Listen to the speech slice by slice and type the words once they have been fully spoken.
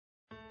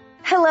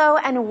Hello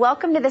and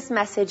welcome to this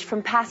message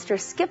from Pastor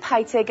Skip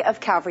Heitzig of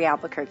Calvary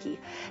Albuquerque.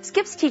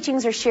 Skip's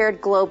teachings are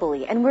shared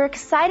globally and we're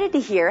excited to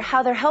hear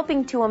how they're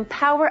helping to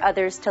empower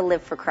others to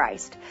live for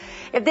Christ.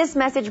 If this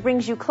message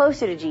brings you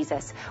closer to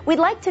Jesus, we'd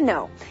like to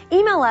know.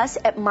 Email us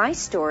at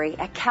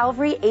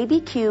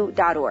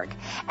mystory@calvaryabq.org.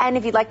 And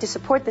if you'd like to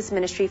support this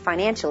ministry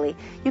financially,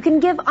 you can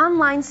give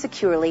online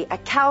securely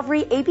at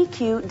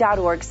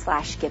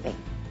calvaryabq.org/giving.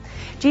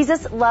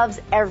 Jesus loves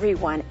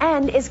everyone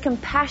and is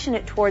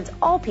compassionate towards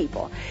all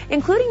people,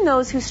 including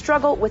those who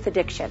struggle with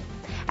addiction.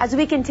 As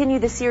we continue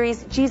the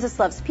series, Jesus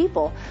Loves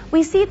People,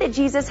 we see that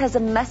Jesus has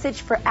a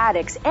message for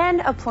addicts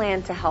and a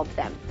plan to help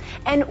them.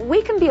 And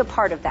we can be a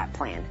part of that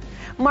plan.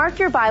 Mark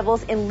your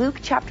Bibles in Luke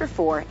chapter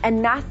 4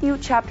 and Matthew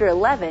chapter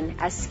 11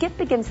 as Skip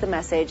begins the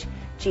message,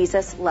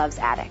 Jesus Loves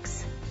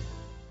Addicts.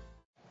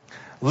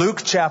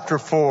 Luke chapter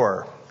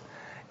 4.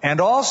 And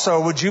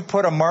also, would you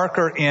put a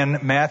marker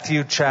in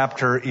Matthew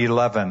chapter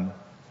 11?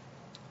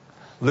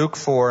 Luke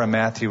 4 and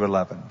Matthew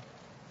 11.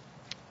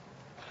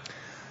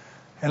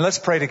 And let's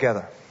pray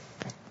together.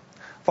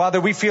 Father,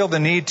 we feel the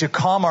need to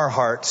calm our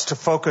hearts, to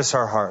focus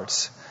our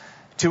hearts,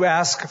 to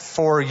ask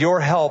for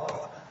your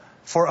help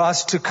for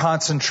us to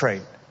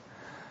concentrate.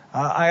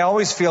 I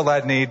always feel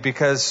that need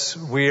because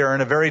we are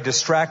in a very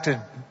distracted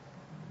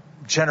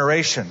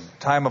generation,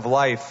 time of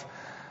life,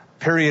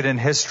 period in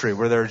history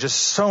where there are just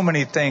so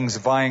many things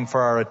vying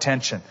for our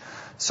attention.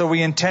 So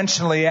we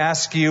intentionally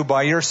ask you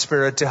by your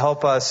Spirit to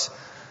help us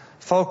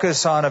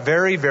focus on a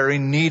very, very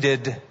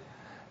needed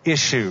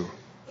issue.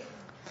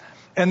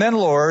 And then,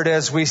 Lord,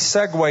 as we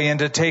segue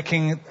into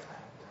taking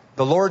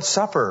the Lord's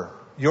Supper,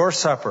 your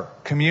supper,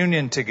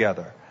 communion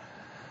together,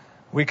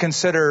 we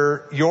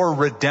consider your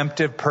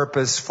redemptive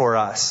purpose for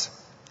us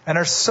and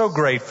are so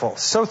grateful,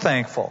 so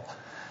thankful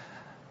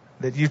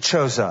that you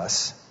chose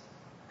us,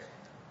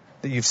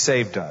 that you've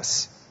saved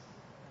us.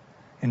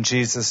 In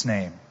Jesus'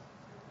 name,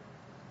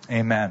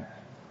 amen.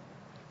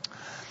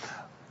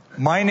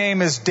 My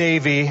name is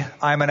Davey.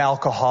 I'm an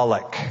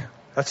alcoholic.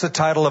 That's the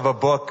title of a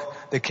book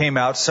that came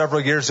out several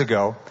years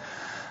ago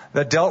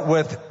that dealt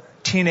with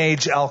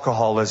teenage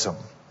alcoholism.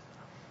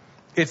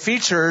 It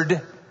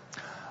featured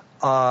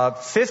a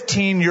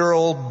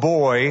 15-year-old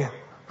boy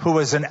who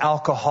was an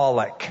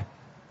alcoholic.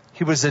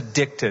 He was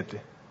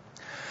addicted.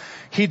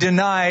 He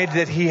denied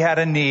that he had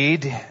a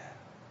need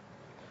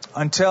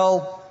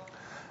until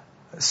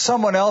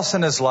someone else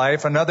in his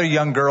life, another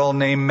young girl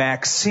named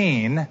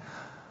Maxine,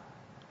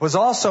 was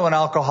also an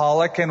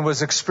alcoholic and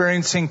was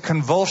experiencing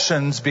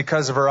convulsions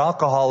because of her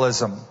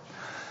alcoholism.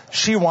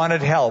 She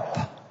wanted help.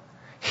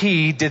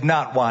 He did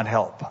not want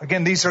help.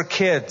 Again, these are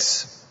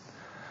kids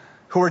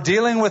who are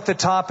dealing with the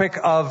topic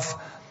of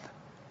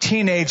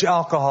teenage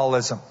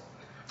alcoholism.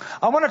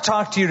 I want to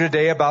talk to you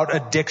today about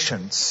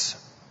addictions.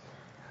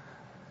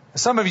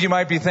 Some of you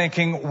might be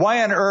thinking,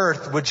 why on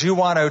earth would you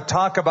want to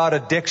talk about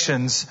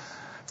addictions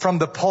from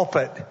the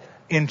pulpit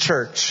in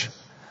church?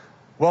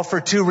 Well, for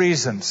two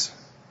reasons.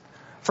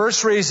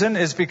 First reason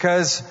is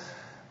because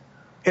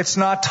it's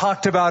not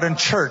talked about in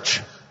church.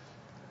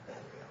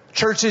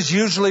 Churches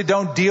usually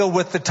don't deal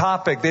with the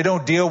topic. They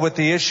don't deal with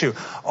the issue.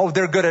 Oh,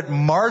 they're good at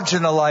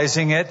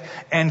marginalizing it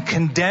and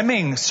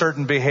condemning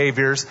certain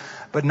behaviors,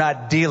 but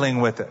not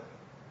dealing with it.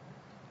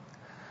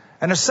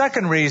 And a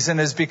second reason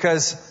is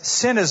because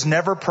sin is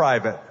never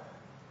private.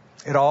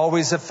 It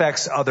always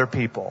affects other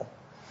people.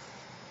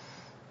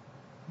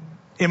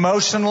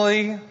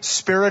 Emotionally,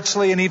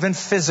 spiritually, and even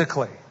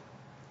physically.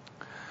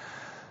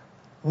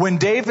 When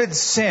David's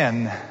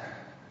sin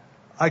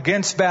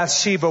against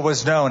Bathsheba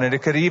was known, and it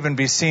could even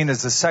be seen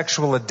as a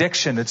sexual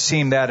addiction, it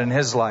seemed that in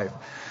his life,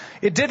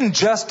 it didn't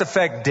just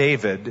affect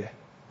David,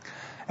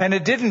 and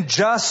it didn't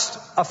just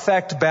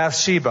affect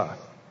Bathsheba.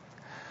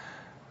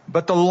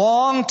 But the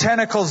long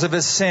tentacles of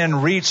his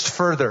sin reached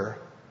further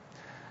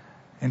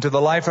into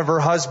the life of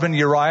her husband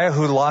Uriah,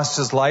 who lost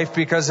his life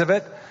because of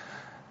it,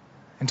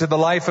 into the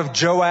life of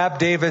Joab,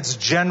 David's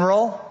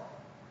general,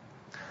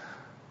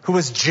 who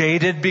was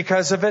jaded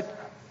because of it,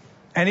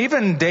 and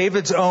even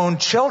David's own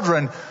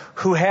children,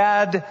 who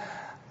had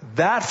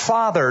that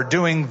father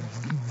doing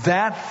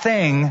that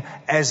thing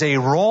as a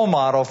role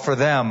model for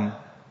them,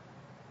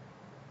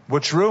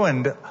 which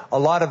ruined a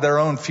lot of their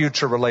own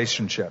future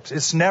relationships.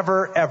 It's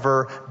never,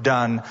 ever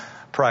done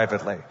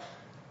privately.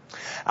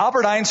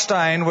 Albert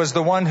Einstein was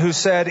the one who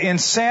said,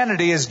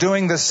 insanity is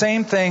doing the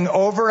same thing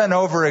over and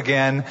over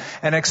again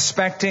and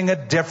expecting a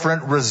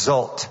different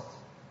result.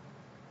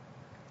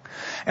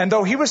 And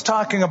though he was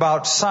talking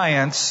about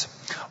science,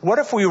 what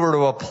if we were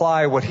to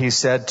apply what he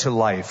said to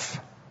life,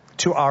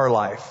 to our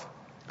life?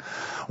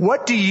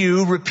 What do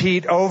you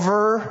repeat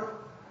over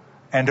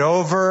and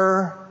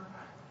over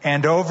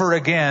and over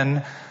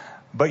again,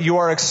 but you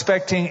are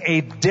expecting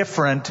a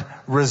different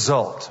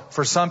result?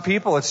 For some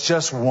people, it's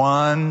just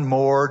one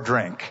more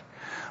drink.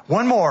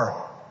 One more.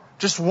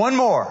 Just one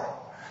more.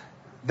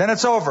 Then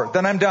it's over.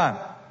 Then I'm done.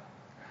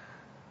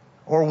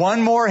 Or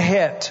one more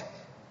hit.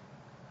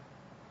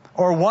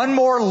 Or one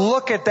more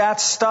look at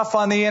that stuff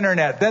on the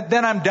internet.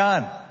 Then I'm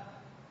done.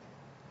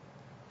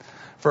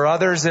 For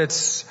others,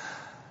 it's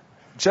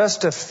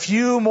just a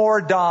few more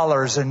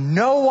dollars and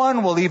no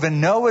one will even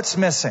know it's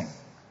missing.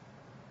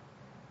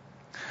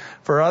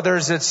 For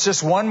others, it's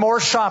just one more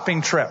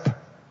shopping trip.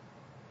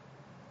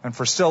 And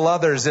for still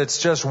others,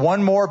 it's just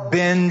one more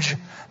binge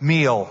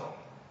meal.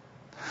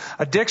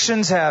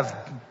 Addictions have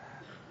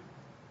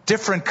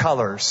different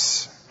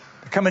colors.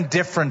 They come in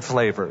different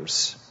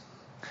flavors.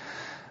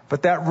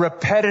 But that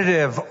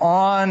repetitive,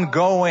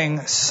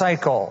 ongoing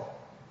cycle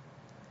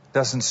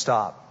doesn't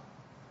stop.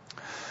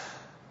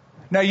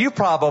 Now, you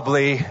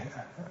probably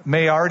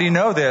may already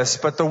know this,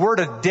 but the word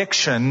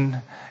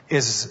addiction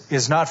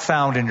is not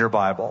found in your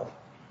Bible.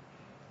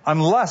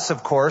 Unless,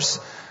 of course,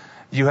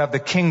 you have the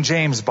King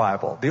James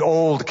Bible, the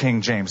old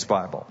King James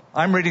Bible.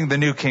 I'm reading the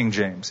New King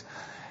James.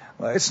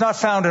 It's not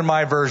found in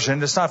my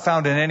version. It's not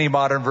found in any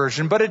modern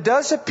version, but it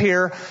does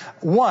appear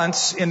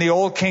once in the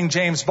old King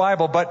James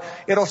Bible, but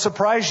it'll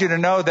surprise you to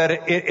know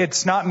that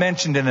it's not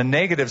mentioned in a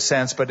negative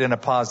sense, but in a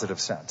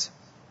positive sense.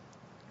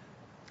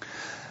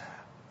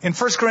 In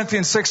 1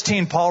 Corinthians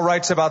 16, Paul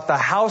writes about the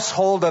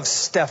household of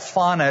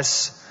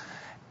Stephanas.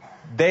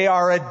 They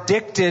are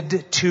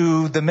addicted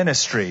to the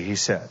ministry, he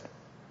said.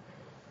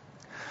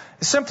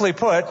 Simply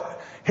put,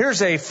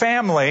 here's a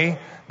family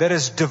that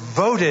is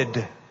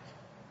devoted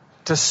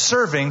to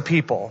serving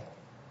people.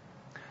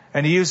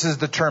 And he uses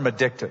the term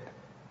addicted.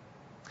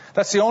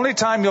 That's the only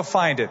time you'll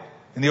find it.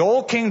 In the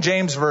old King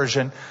James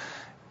Version,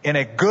 in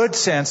a good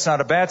sense,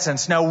 not a bad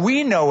sense. Now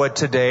we know it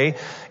today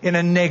in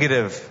a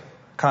negative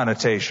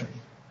connotation.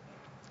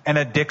 An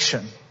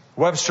addiction.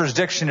 Webster's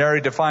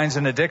dictionary defines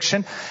an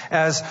addiction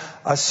as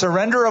a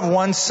surrender of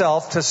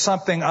oneself to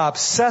something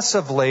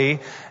obsessively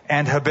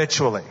and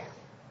habitually.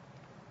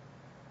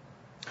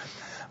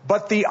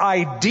 But the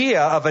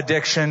idea of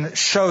addiction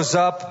shows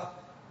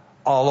up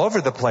all over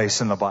the place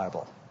in the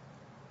Bible.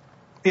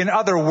 In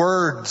other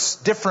words,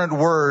 different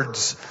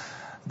words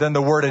than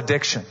the word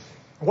addiction.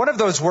 One of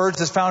those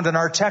words is found in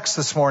our text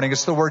this morning.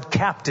 It's the word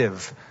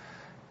captive,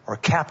 or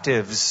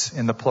captives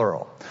in the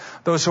plural.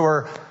 Those who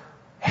are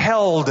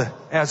held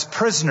as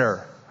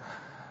prisoner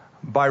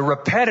by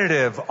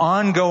repetitive,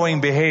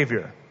 ongoing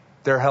behavior.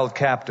 They're held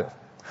captive.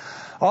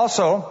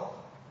 Also,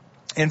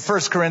 in 1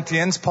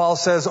 Corinthians, Paul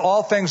says,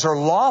 all things are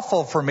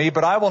lawful for me,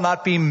 but I will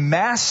not be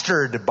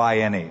mastered by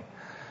any.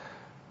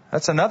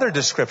 That's another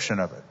description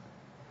of it.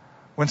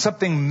 When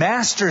something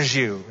masters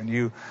you and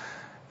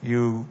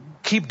you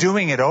keep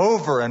doing it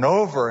over and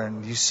over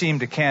and you seem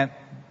to can't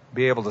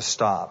be able to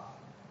stop.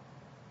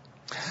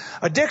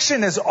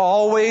 Addiction is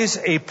always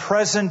a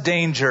present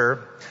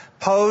danger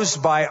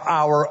posed by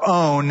our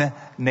own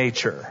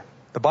nature.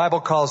 The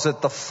Bible calls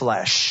it the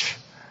flesh.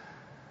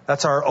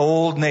 That's our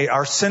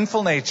our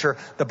sinful nature.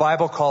 The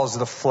Bible calls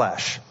the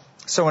flesh.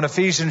 So in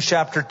Ephesians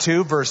chapter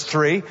 2, verse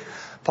 3,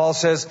 Paul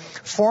says,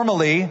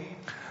 formerly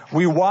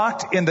we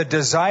walked in the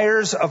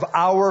desires of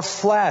our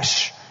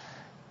flesh,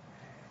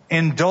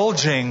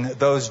 indulging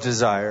those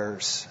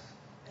desires.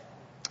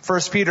 1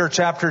 Peter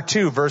chapter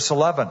 2, verse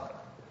 11.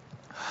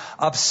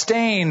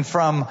 Abstain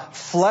from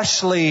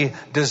fleshly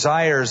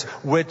desires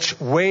which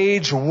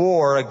wage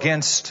war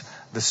against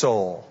the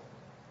soul.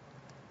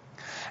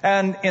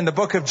 And in the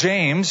book of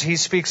James, he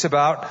speaks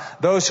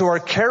about those who are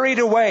carried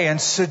away and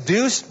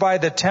seduced by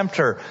the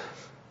tempter,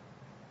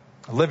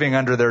 living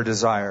under their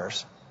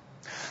desires.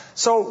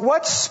 So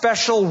what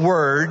special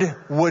word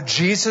would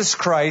Jesus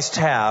Christ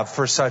have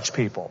for such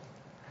people?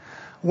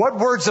 What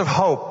words of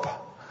hope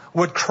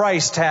would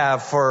Christ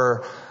have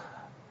for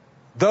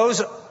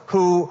those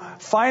who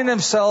find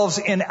themselves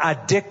in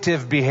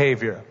addictive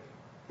behavior?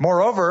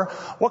 Moreover,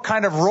 what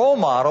kind of role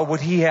model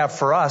would he have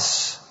for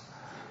us,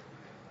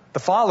 the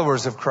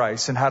followers of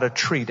Christ, and how to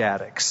treat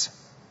addicts?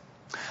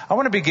 I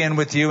want to begin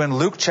with you in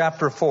Luke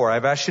chapter 4.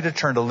 I've asked you to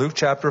turn to Luke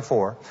chapter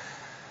 4.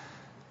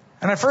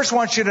 And I first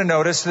want you to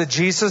notice that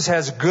Jesus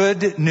has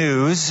good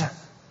news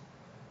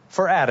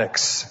for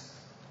addicts.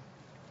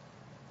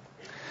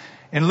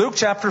 In Luke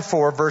chapter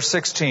 4, verse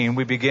 16,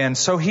 we begin,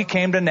 so he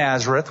came to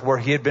Nazareth, where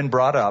he had been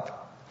brought up.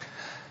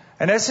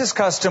 And as his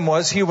custom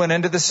was, he went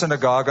into the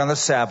synagogue on the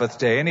Sabbath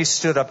day, and he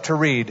stood up to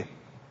read.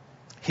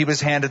 He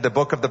was handed the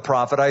book of the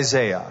prophet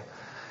Isaiah.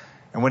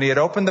 And when he had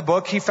opened the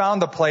book, he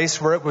found the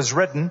place where it was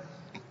written,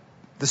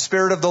 the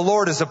Spirit of the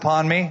Lord is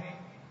upon me,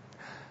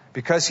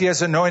 because he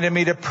has anointed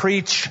me to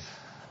preach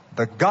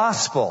the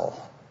gospel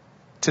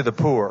to the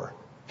poor.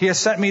 He has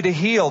sent me to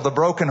heal the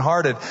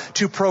brokenhearted,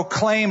 to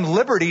proclaim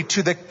liberty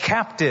to the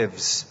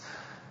captives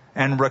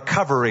and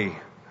recovery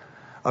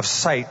of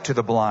sight to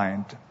the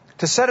blind,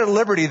 to set at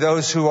liberty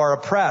those who are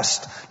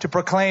oppressed, to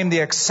proclaim the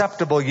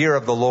acceptable year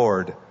of the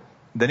Lord.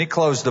 Then he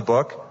closed the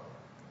book,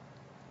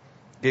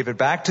 gave it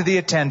back to the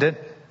attendant,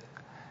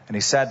 and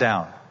he sat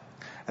down.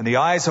 And the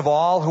eyes of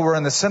all who were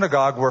in the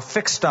synagogue were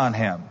fixed on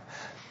him.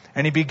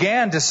 And he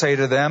began to say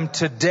to them,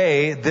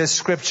 today this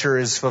scripture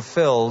is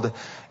fulfilled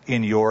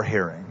in your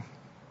hearing.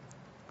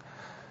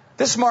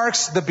 This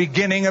marks the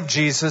beginning of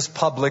Jesus'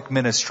 public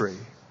ministry.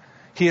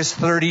 He is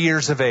 30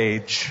 years of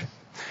age.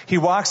 He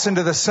walks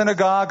into the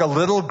synagogue, a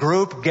little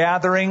group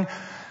gathering.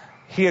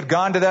 He had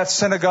gone to that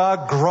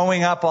synagogue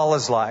growing up all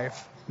his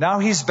life. Now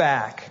he's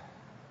back.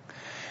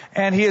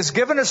 And he is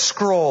given a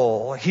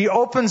scroll. He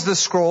opens the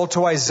scroll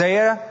to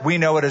Isaiah. We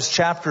know it as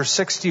chapter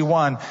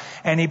 61.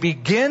 And he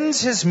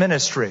begins his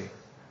ministry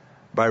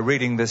by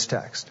reading this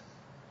text.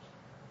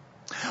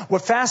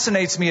 What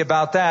fascinates me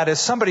about that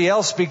is somebody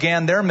else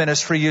began their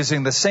ministry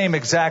using the same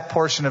exact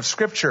portion of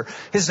Scripture.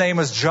 His name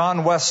was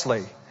John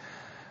Wesley.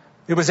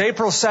 It was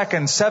April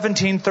 2nd,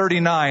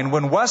 1739,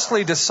 when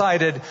Wesley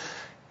decided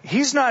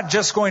he's not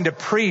just going to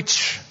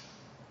preach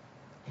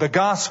the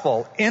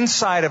gospel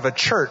inside of a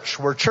church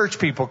where church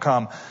people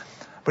come,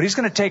 but he's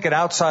going to take it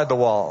outside the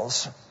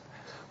walls,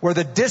 where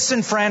the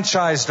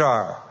disenfranchised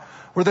are,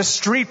 where the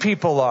street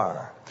people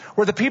are,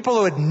 where the people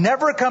who had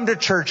never come to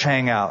church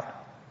hang out.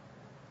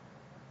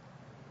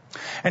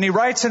 And he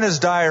writes in his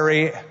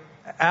diary,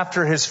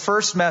 after his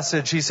first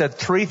message, he said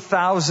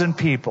 3,000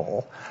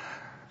 people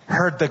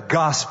heard the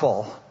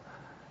gospel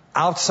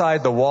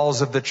outside the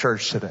walls of the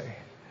church today.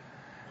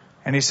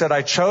 And he said,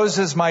 I chose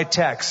as my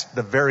text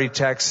the very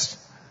text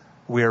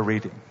we are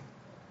reading.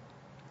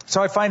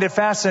 So I find it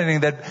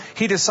fascinating that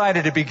he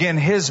decided to begin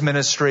his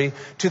ministry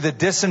to the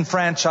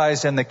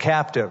disenfranchised and the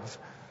captive,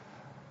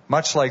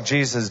 much like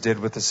Jesus did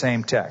with the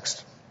same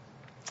text.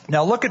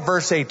 Now look at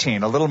verse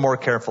 18 a little more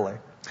carefully.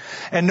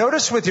 And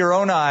notice with your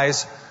own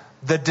eyes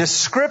the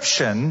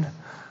description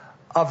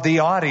of the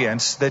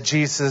audience that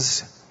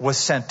Jesus was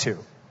sent to.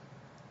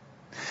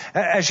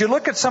 As you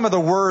look at some of the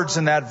words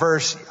in that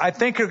verse, I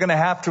think you're going to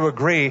have to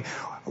agree,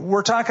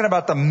 we're talking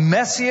about the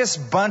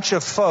messiest bunch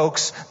of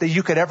folks that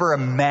you could ever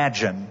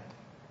imagine.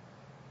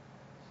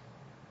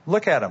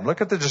 Look at them.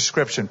 Look at the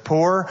description.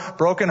 Poor,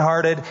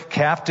 brokenhearted,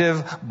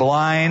 captive,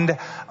 blind,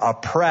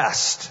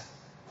 oppressed.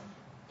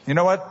 You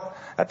know what?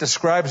 That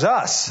describes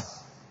us.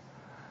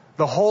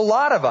 The whole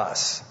lot of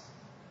us.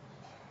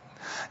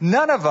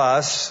 None of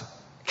us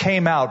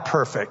came out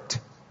perfect.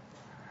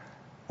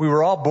 We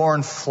were all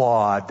born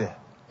flawed.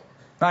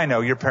 I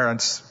know your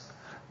parents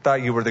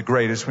thought you were the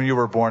greatest when you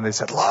were born. They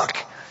said, look,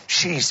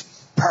 she's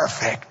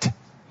perfect.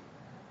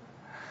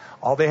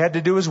 All they had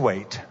to do was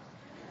wait.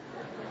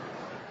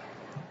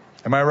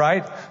 Am I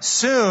right?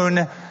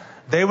 Soon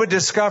they would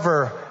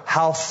discover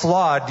how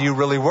flawed you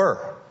really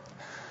were.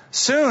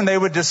 Soon they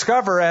would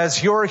discover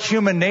as your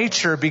human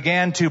nature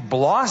began to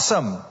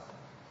blossom.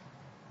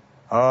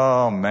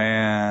 Oh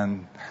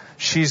man,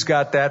 she's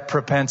got that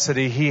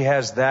propensity. He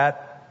has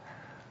that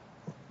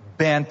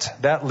bent,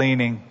 that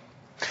leaning.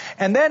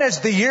 And then as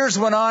the years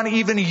went on,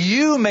 even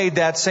you made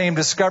that same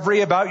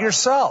discovery about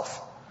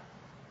yourself.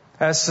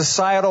 As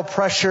societal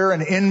pressure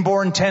and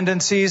inborn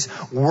tendencies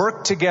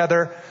worked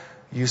together,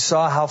 you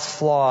saw how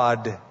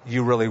flawed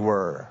you really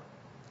were.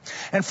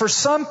 And for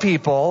some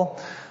people,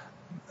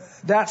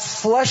 that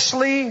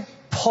fleshly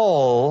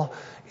pull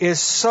is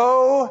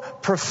so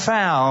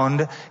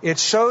profound, it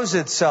shows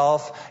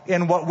itself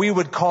in what we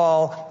would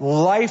call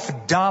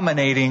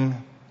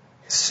life-dominating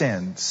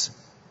sins.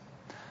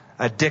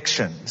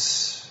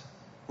 Addictions.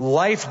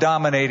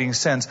 Life-dominating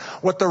sins.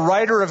 What the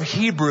writer of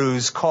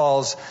Hebrews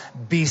calls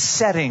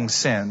besetting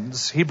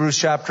sins. Hebrews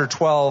chapter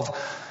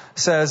 12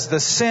 says, the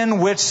sin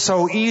which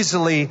so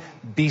easily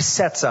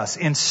besets us,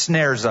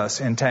 ensnares us,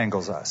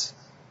 entangles us.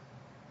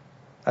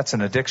 That's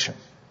an addiction.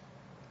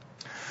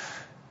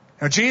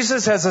 Now,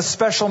 Jesus has a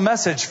special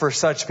message for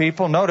such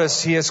people.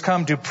 Notice he has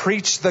come to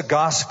preach the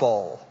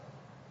gospel.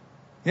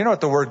 You know what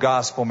the word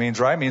gospel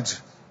means, right? It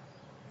means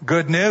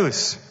good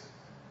news.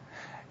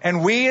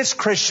 And we as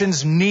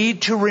Christians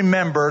need to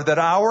remember that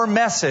our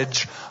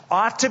message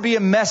ought to be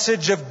a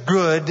message of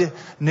good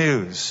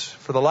news.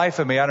 For the life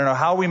of me, I don't know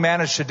how we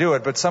manage to do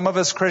it, but some of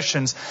us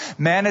Christians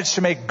manage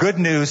to make good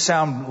news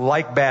sound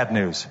like bad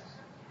news.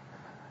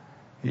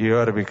 You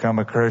ought to become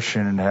a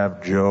Christian and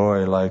have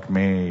joy like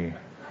me.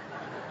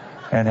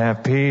 And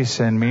have peace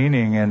and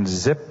meaning and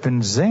zip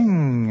and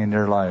zing in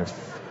your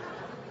life.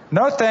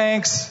 No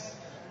thanks.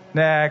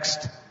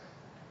 Next.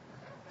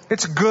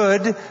 It's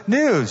good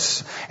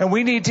news. And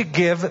we need to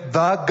give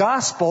the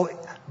gospel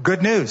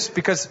good news.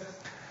 Because,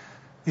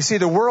 you see,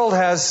 the world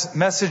has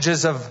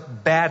messages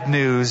of bad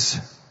news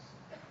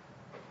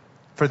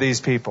for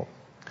these people.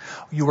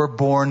 You were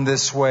born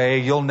this way.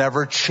 You'll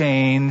never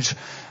change.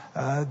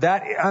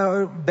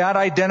 That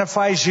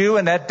identifies you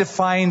and that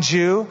defines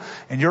you.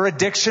 And your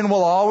addiction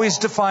will always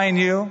define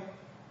you.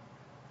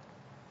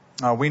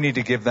 We need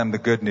to give them the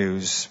good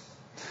news.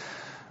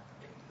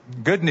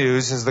 Good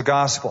news is the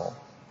gospel.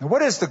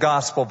 What is the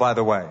gospel, by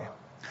the way?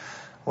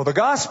 Well, the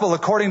gospel,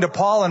 according to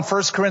Paul in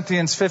 1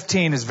 Corinthians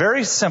 15, is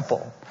very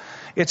simple.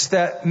 It's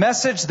that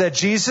message that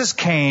Jesus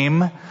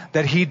came,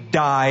 that he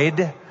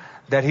died,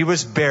 that he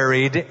was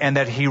buried, and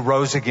that he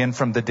rose again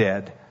from the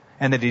dead,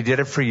 and that he did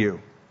it for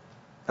you.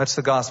 That's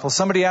the gospel.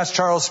 Somebody asked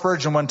Charles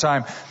Spurgeon one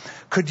time,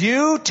 could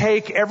you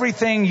take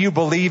everything you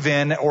believe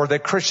in, or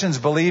that Christians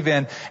believe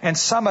in, and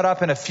sum it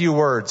up in a few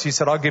words? He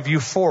said, I'll give you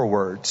 4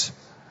 words.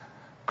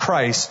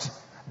 Christ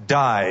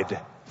died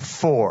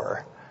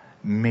for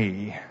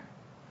me.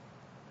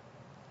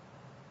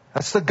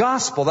 That's the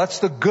gospel. That's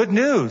the good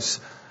news.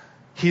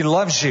 He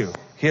loves you.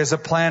 He has a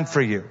plan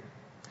for you.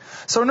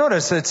 So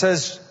notice it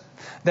says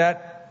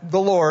that the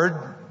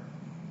Lord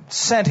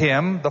sent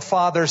him, the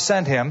Father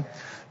sent him,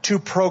 to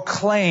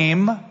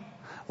proclaim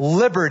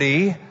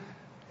liberty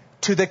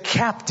to the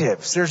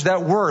captives. There's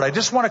that word. I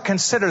just want to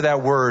consider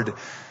that word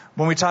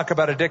when we talk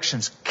about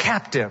addictions.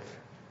 Captive.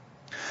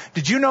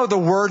 Did you know the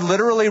word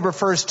literally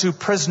refers to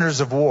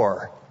prisoners of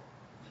war?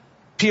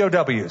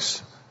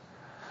 POWs.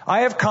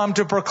 I have come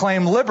to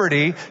proclaim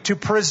liberty to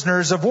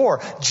prisoners of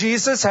war.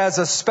 Jesus has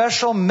a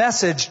special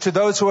message to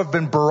those who have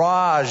been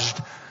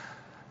barraged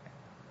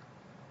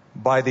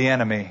by the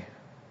enemy.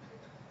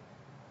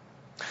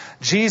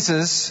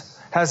 Jesus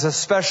has a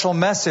special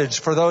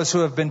message for those who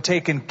have been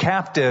taken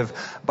captive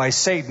by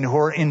Satan, who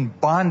are in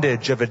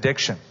bondage of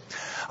addiction.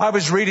 I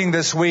was reading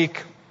this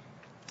week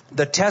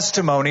the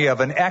testimony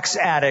of an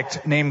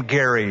ex-addict named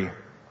Gary.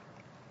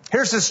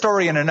 Here's his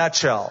story in a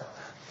nutshell.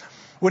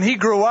 When he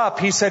grew up,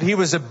 he said he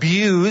was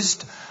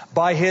abused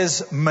by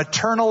his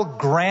maternal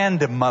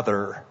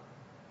grandmother.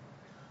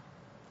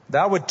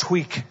 That would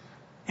tweak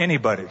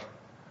anybody.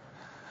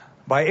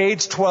 By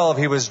age 12,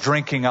 he was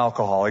drinking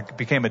alcohol. He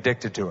became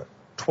addicted to it.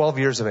 12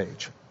 years of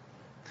age.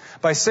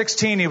 By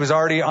 16, he was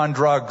already on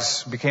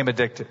drugs, became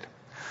addicted.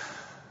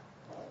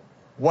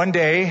 One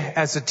day,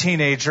 as a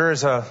teenager,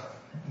 as a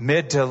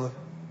mid to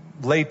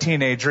late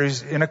teenager,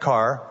 he's in a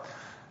car,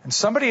 and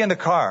somebody in the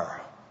car,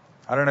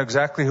 I don't know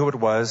exactly who it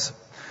was,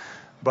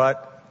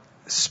 but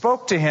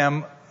spoke to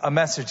him a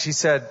message. He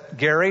said,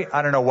 Gary,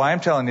 I don't know why I'm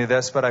telling you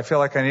this, but I feel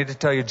like I need to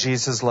tell you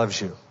Jesus loves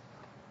you.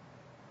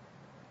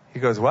 He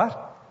goes,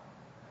 what?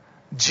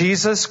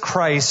 Jesus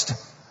Christ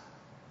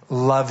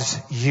loves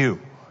you.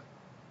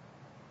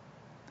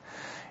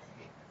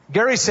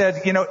 Gary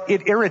said,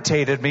 it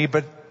irritated me,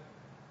 but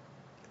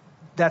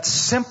that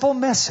simple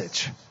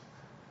message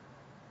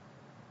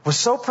was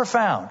so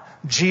profound.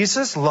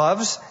 Jesus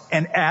loves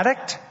an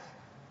addict.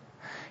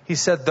 He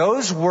said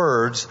those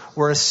words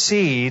were a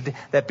seed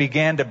that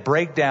began to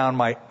break down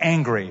my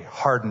angry,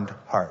 hardened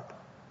heart.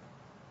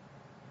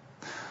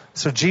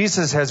 So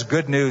Jesus has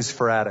good news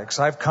for addicts.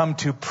 I've come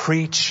to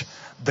preach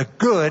the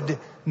good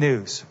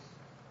news.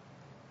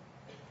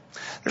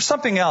 There's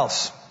something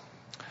else.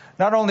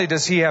 Not only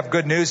does he have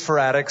good news for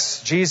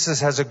addicts,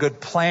 Jesus has a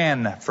good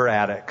plan for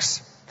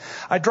addicts.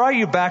 I draw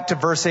you back to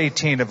verse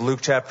 18 of Luke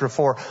chapter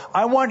 4.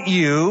 I want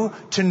you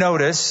to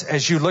notice,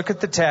 as you look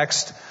at the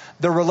text,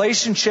 the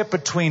relationship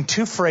between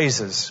two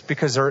phrases,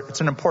 because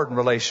it's an important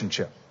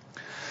relationship.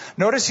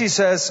 Notice he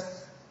says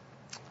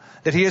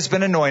that he has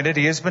been anointed,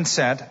 he has been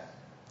sent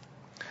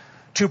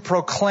to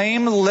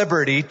proclaim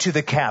liberty to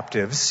the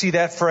captives. See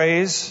that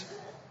phrase?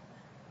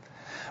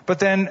 But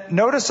then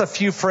notice a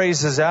few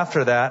phrases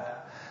after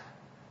that.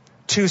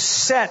 To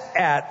set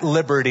at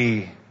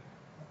liberty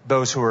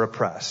those who are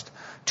oppressed.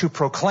 To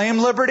proclaim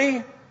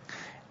liberty,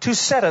 to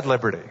set at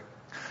liberty.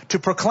 To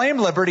proclaim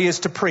liberty is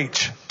to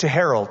preach, to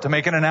herald, to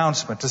make an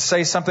announcement, to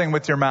say something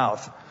with your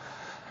mouth.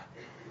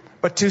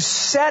 But to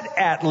set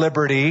at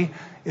liberty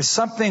is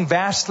something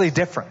vastly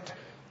different.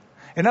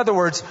 In other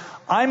words,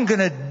 I'm going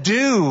to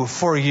do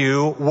for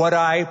you what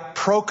I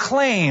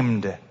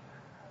proclaimed.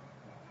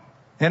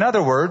 In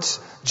other words,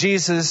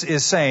 Jesus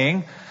is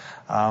saying,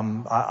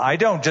 I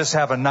don't just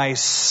have a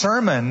nice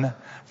sermon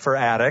for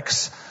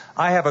addicts.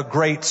 I have a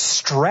great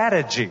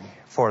strategy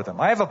for them.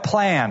 I have a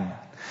plan.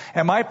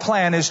 And my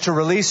plan is to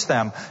release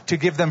them, to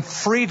give them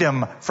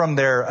freedom from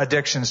their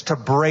addictions, to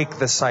break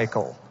the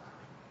cycle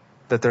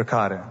that they're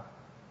caught in.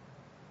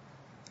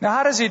 Now,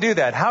 how does he do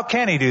that? How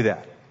can he do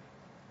that?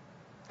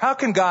 How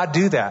can God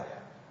do that?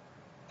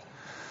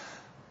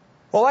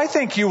 Well, I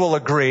think you will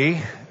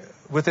agree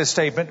with this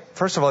statement.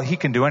 First of all, he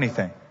can do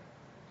anything.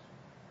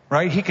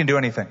 Right? He can do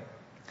anything.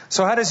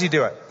 So how does he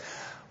do it?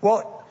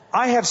 Well,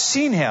 I have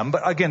seen him,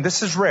 but again,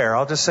 this is rare.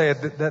 I'll just say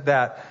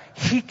that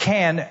he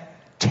can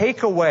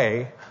take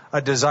away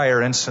a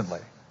desire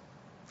instantly.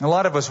 A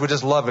lot of us would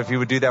just love if he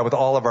would do that with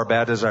all of our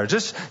bad desires.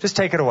 Just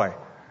take it away.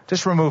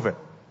 Just remove it.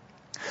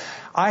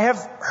 I have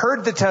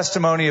heard the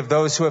testimony of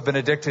those who have been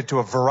addicted to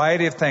a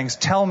variety of things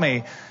tell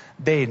me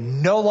they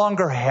no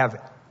longer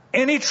have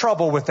any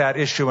trouble with that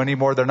issue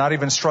anymore. They're not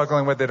even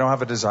struggling with it. They don't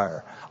have a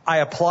desire. I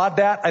applaud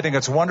that. I think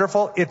it's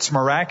wonderful. It's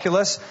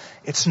miraculous.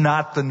 It's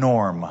not the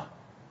norm.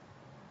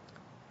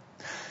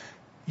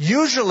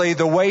 Usually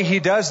the way he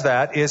does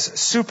that is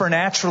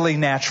supernaturally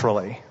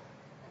naturally.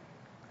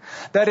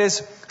 That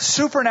is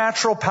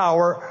supernatural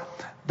power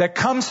that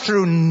comes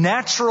through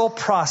natural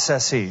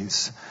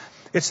processes.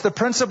 It's the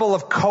principle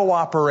of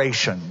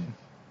cooperation.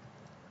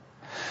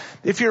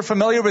 If you're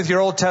familiar with your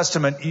Old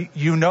Testament,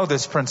 you know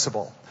this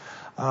principle.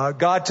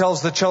 God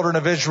tells the children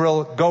of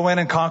Israel, go in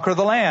and conquer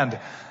the land.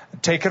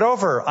 Take it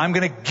over. I'm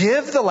going to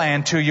give the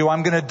land to you.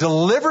 I'm going to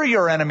deliver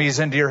your enemies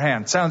into your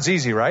hand. Sounds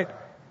easy, right?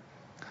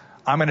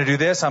 I'm going to do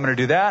this. I'm going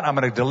to do that. I'm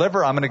going to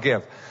deliver. I'm going to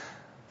give.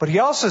 But he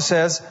also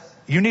says,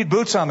 you need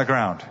boots on the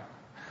ground.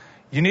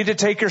 You need to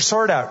take your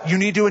sword out. You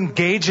need to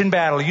engage in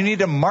battle. You need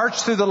to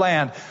march through the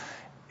land.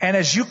 And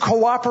as you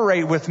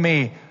cooperate with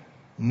me,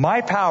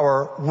 my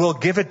power will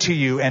give it to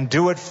you and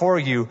do it for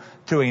you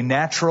through a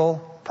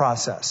natural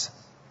process.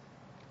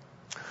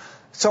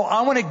 So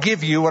I want to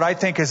give you what I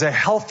think is a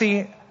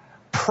healthy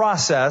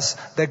process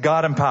that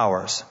God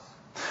empowers.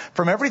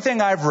 From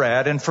everything I've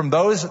read and from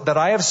those that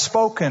I have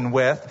spoken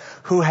with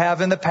who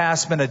have in the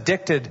past been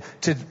addicted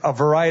to a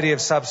variety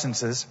of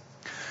substances,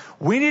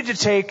 we need to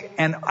take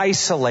and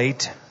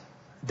isolate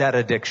that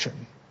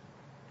addiction.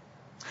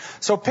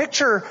 So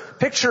picture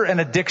an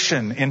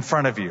addiction in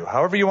front of you,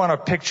 however you want to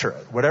picture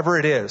it, whatever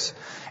it is.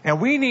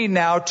 And we need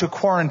now to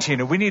quarantine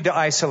it. We need to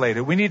isolate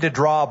it. We need to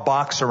draw a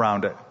box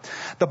around it.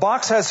 The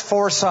box has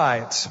 4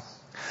 sides.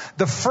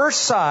 The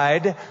first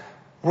side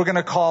we're going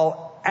to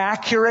call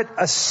accurate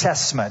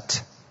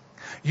assessment.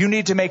 You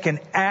need to make an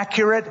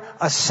accurate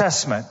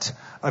assessment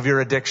of your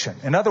addiction.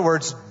 In other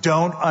words,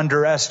 don't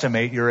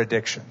underestimate your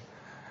addiction.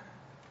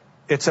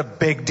 It's a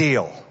big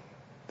deal.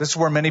 This is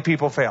where many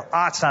people fail.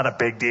 It's not a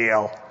big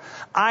deal.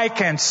 I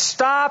can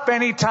stop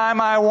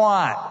anytime I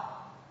want.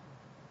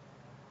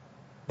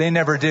 They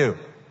never do.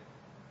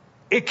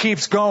 It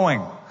keeps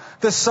going.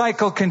 The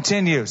cycle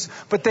continues.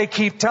 But they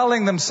keep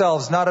telling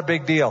themselves, not a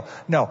big deal.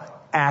 No,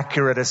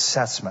 accurate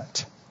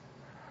assessment.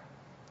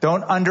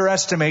 Don't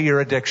underestimate your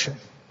addiction.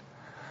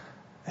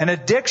 An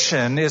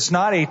addiction is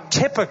not a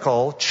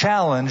typical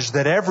challenge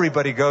that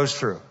everybody goes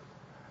through.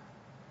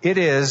 It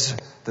is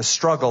the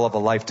struggle of a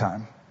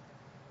lifetime.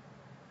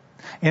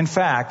 In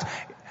fact,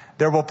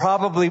 there will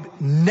probably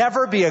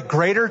never be a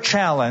greater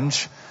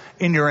challenge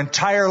in your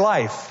entire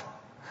life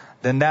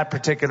than that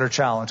particular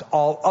challenge.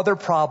 All other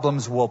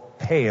problems will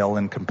pale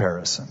in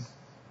comparison.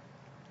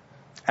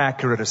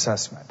 Accurate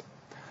assessment.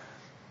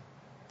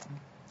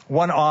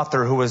 One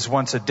author who was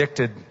once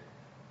addicted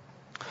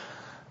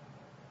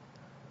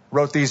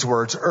wrote these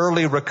words: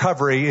 early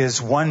recovery is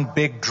one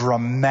big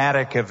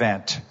dramatic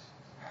event.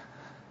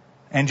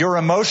 And your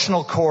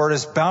emotional cord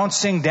is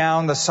bouncing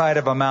down the side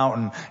of a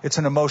mountain. It's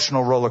an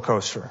emotional roller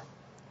coaster.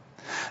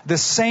 The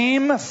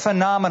same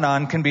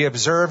phenomenon can be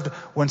observed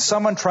when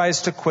someone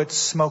tries to quit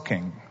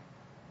smoking.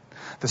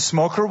 The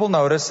smoker will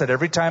notice that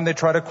every time they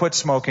try to quit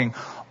smoking,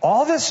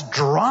 all this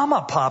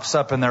drama pops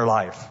up in their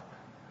life.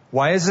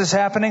 Why is this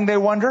happening, they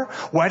wonder?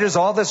 Why does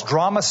all this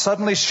drama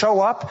suddenly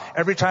show up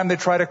every time they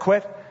try to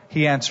quit?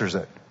 He answers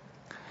it.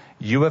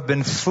 You have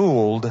been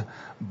fooled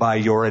by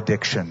your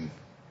addiction.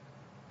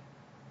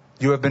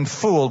 You have been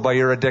fooled by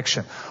your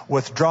addiction.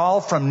 Withdrawal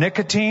from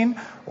nicotine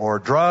or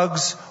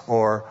drugs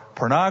or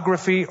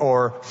pornography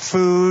or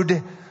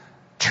food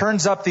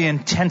turns up the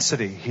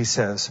intensity, he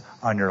says,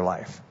 on your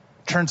life.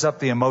 Turns up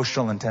the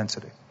emotional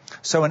intensity.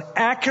 So an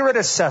accurate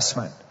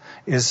assessment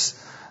is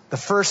the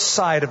first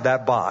side of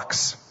that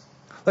box.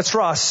 Let's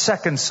draw a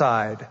second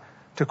side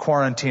to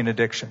quarantine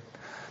addiction.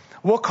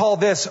 We'll call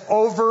this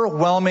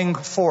overwhelming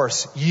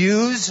force.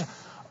 Use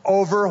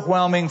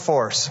overwhelming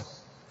force.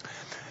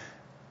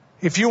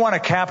 If you want to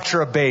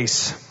capture a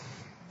base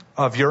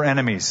of your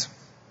enemies,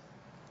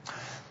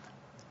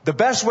 the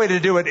best way to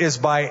do it is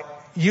by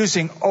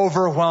using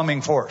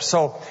overwhelming force.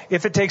 So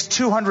if it takes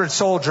 200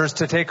 soldiers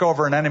to take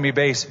over an enemy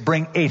base,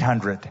 bring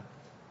 800.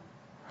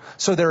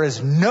 So there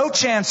is no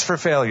chance for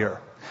failure.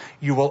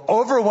 You will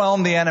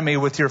overwhelm the enemy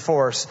with your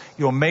force.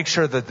 You'll make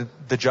sure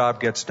that the job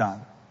gets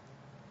done.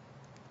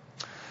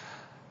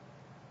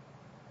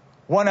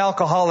 One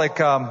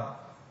alcoholic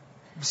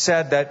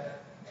said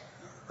that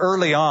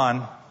early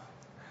on,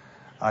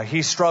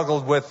 he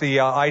struggled with the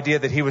idea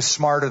that he was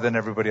smarter than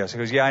everybody else. He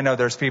goes, yeah, I know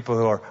there's people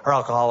who are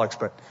alcoholics,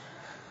 but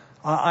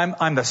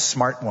I'm the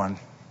smart one.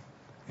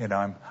 You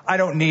know, I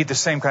don't need the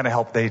same kind of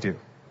help they do.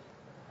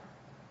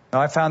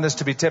 Now, I found this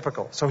to be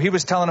typical. So he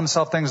was telling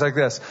himself things like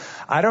this: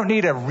 I don't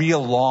need a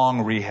real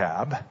long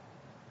rehab,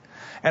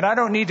 and I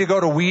don't need to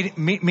go to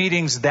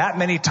meetings that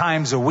many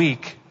times a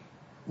week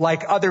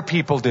like other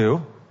people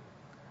do.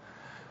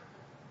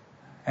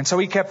 And so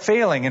he kept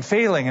failing and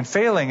failing and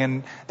failing,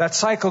 and that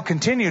cycle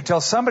continued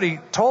till somebody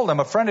told him,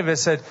 a friend of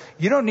his said,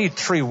 you don't need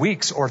 3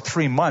 weeks or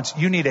 3 months,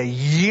 you need a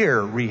year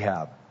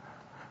rehab.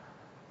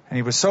 And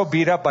he was so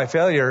beat up by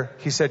failure,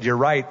 he said, you're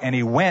right. And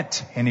he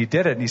went and he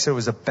did it, and he said it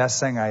was the best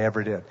thing I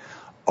ever did.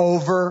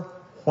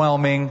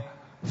 Overwhelming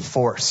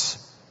force.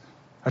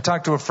 I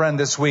talked to a friend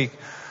this week,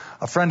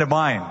 a friend of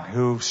mine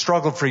who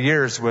struggled for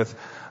years with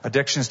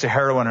addictions to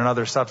heroin and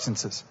other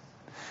substances.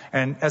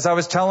 And as I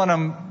was telling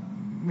him,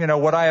 you know,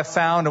 what I have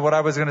found and what I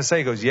was going to say,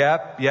 he goes,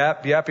 yep.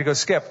 He goes,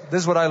 Skip,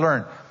 this is what I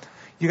learned.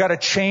 You got to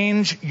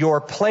change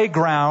your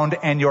playground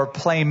and your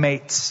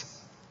playmates.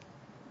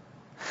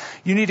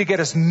 You need to get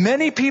as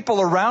many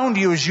people around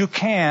you as you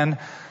can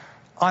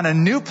on a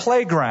new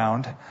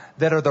playground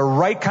that are the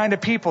right kind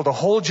of people to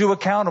hold you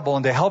accountable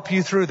and to help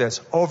you through this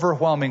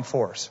overwhelming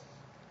force.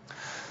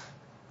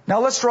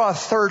 Now let's draw a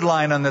third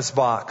line on this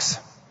box.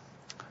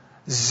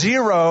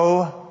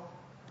 0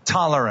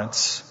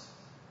 tolerance.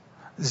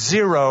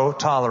 0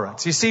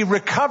 tolerance. You see,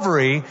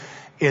 recovery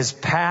is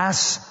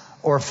pass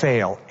or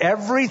fail.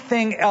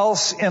 Everything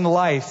else in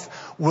life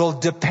will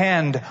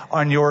depend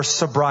on your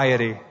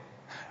sobriety.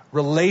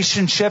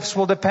 Relationships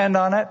will depend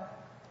on it.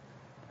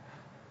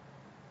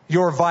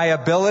 Your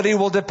viability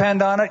will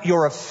depend on it.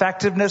 Your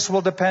effectiveness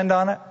will depend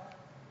on it.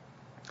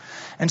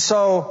 And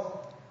so,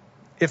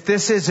 if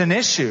this is an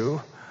issue,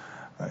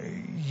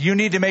 You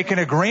need to make an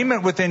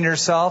agreement within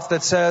yourself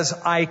that says,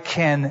 I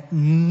can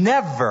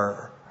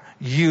never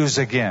use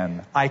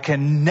again. I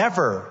can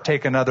never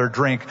take another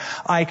drink.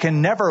 I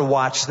can never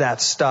watch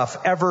that stuff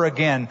ever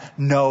again,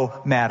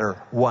 no matter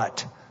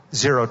what.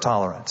 Zero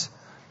tolerance.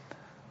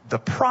 The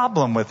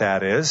problem with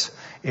that is,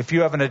 if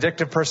you have an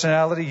addictive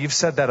personality, you've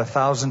said that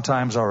 1,000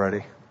 times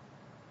already.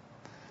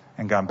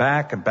 And gone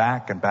back and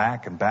back and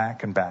back and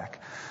back and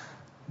back.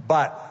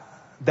 But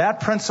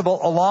that principle,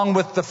 along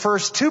with the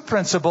first two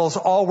principles,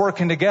 all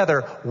working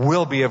together,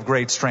 will be of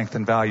great strength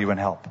and value and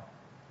help.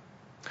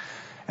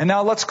 And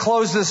now let's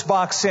close this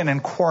box in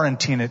and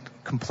quarantine it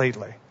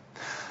completely.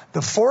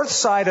 The fourth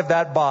side of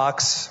that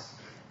box,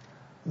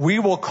 we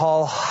will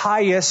call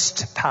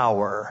highest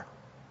power.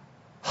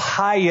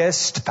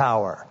 Highest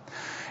power.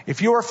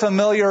 If you are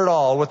familiar at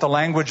all with the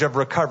language of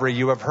recovery,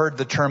 you have heard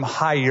the term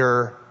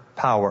higher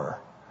power.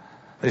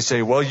 They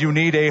say, well, you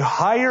need a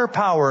higher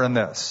power in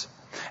this.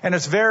 And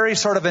it's very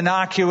sort of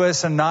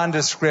innocuous and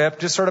nondescript.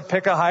 Just sort of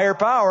pick a higher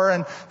power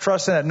and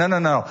trust in it.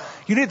 No.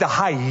 You need the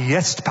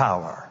highest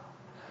power.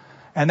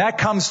 And that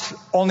comes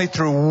only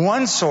through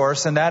one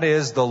source, and that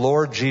is the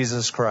Lord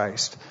Jesus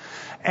Christ.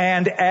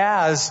 And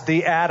as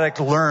the addict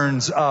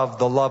learns of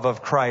the love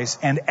of Christ,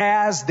 and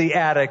as the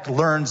addict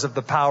learns of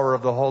the power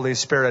of the Holy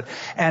Spirit,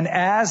 and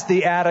as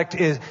the addict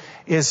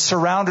is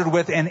surrounded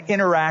with and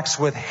interacts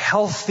with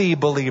healthy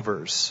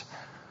believers,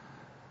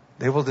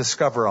 they will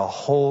discover a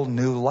whole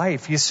new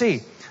life. You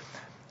see,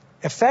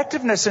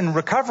 effectiveness in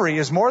recovery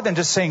is more than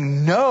just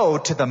saying no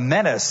to the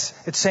menace.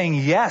 It's saying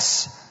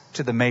yes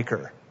to the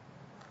maker.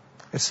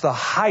 It's the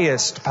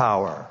highest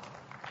power.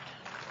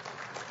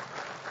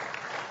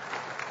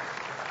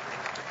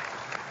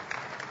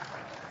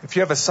 If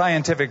you have a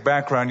scientific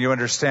background, you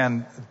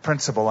understand the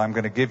principle I'm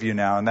going to give you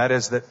now, and that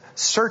is that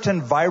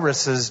certain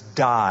viruses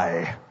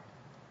die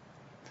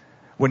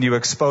when you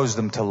expose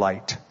them to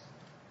light.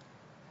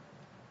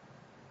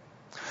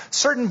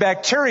 Certain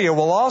bacteria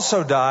will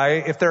also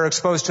die if they're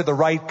exposed to the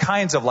right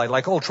kinds of light,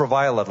 like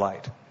ultraviolet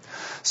light.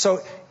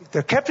 So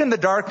they're kept in the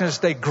darkness,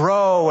 they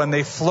grow and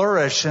they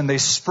flourish and they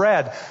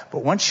spread.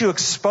 But once you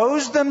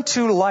expose them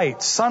to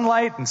light,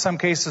 sunlight, in some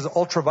cases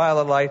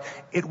ultraviolet light,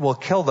 it will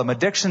kill them.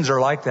 Addictions are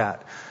like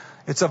that.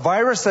 It's a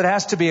virus that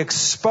has to be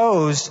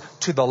exposed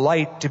to the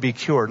light to be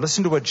cured.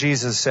 Listen to what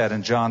Jesus said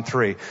in John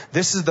 3.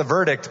 This is the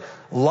verdict.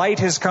 Light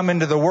has come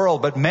into the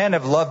world, but men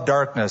have loved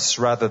darkness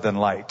rather than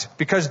light,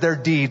 because their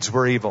deeds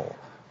were evil.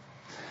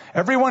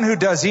 Everyone who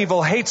does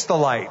evil hates the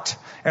light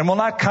and will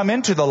not come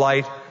into the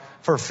light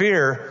for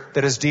fear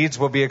that his deeds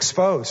will be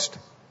exposed.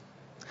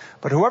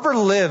 But whoever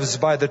lives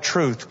by the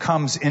truth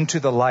comes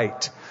into the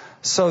light,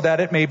 so that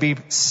it may be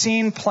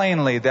seen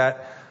plainly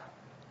that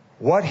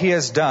what he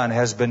has done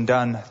has been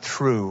done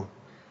through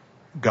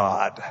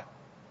God.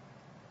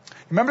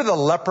 Remember the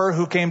leper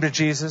who came to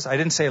Jesus? I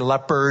didn't say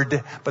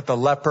leopard, but the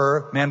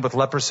leper, man with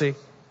leprosy.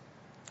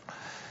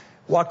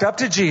 Walked up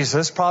to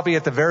Jesus, probably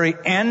at the very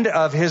end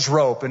of his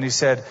rope, and he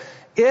said,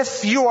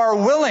 if you are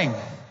willing,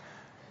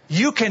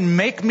 you can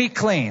make me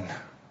clean.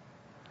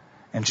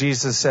 And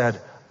Jesus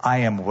said, I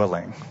am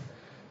willing.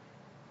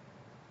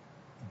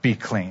 Be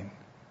clean.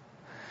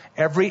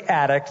 Every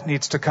addict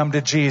needs to come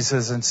to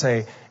Jesus and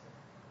say,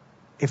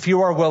 if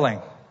you are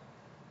willing,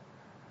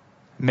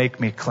 make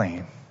me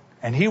clean.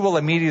 And he will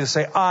immediately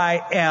say,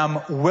 I am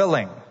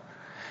willing.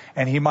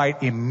 And he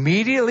might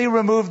immediately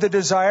remove the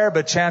desire,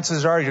 but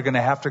chances are you're going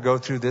to have to go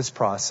through this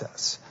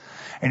process.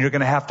 And you're going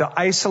to have to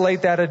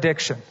isolate that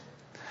addiction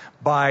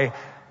by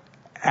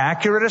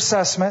accurate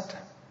assessment,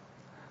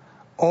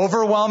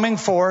 overwhelming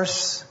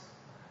force,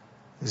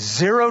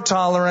 zero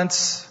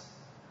tolerance,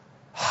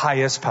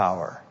 highest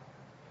power.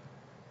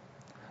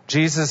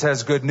 Jesus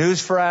has good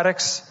news for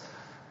addicts.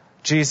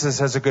 Jesus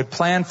has a good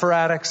plan for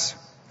addicts.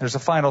 There's a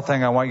final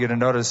thing I want you to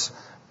notice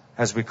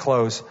as we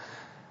close,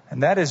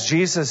 and that is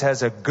Jesus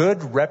has a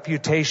good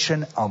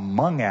reputation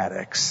among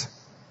addicts.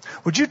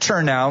 Would you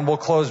turn now, and we'll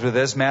close with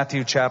this,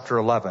 Matthew chapter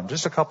 11,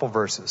 just a couple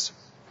verses.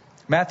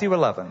 Matthew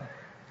 11.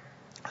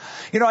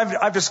 You know,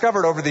 I've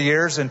discovered over the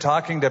years in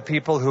talking to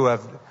people who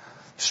have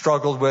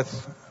struggled with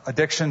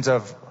addictions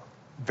of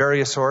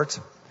various sorts,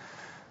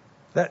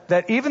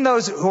 that even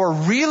those who are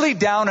really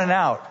down and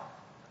out,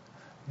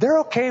 they're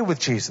okay with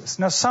Jesus.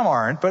 Now, some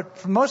aren't, but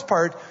for the most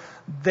part,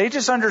 they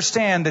just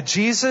understand that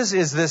Jesus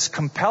is this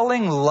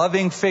compelling,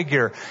 loving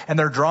figure, and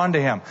they're drawn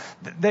to him.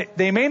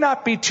 They may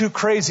not be too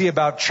crazy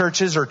about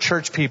churches or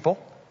church people.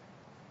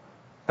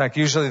 In fact,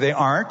 usually they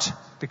aren't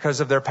because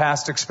of their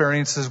past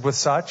experiences with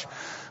such.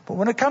 But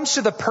when it comes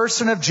to the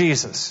person of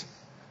Jesus,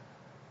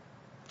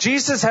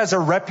 Jesus has a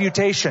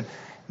reputation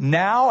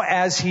now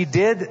as he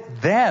did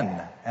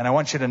then. And I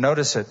want you to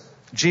notice it.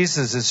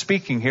 Jesus is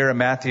speaking here in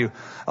Matthew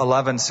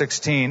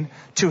 11:16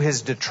 to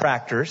his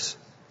detractors.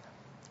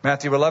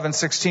 Matthew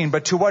 11:16,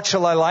 but to what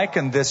shall I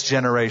liken this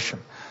generation?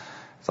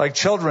 It's like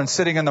children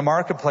sitting in the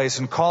marketplace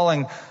and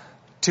calling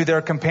to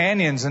their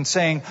companions and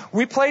saying,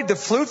 we played the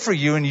flute for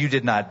you and you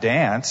did not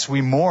dance.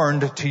 We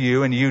mourned to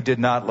you and you did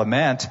not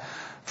lament.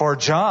 For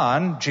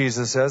John,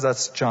 Jesus says,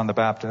 that's John the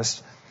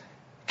Baptist,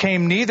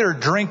 came neither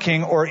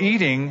drinking or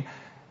eating,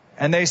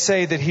 and they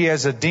say that he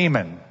has a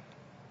demon.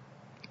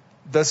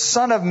 The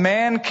Son of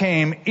Man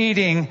came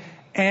eating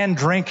and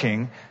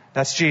drinking.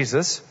 That's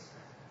Jesus.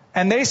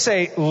 And they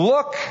say,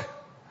 look,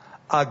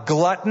 a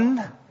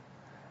glutton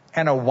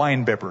and a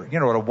winebibber. You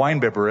know what a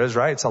winebibber is,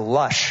 right? It's a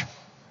lush.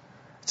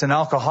 It's an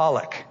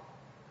alcoholic.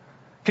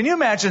 Can you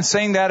imagine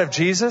saying that of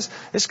Jesus?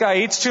 This guy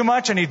eats too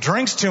much and he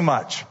drinks too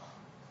much.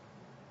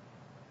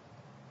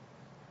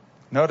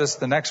 Notice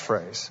the next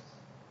phrase.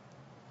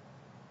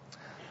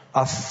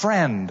 A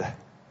friend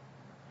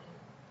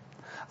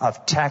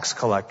of tax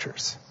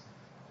collectors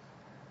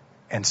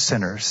and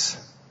sinners.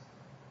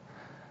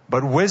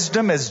 But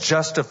wisdom is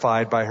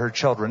justified by her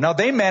children. Now,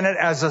 they meant it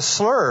as a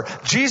slur.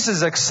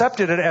 Jesus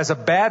accepted it as a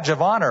badge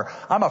of honor.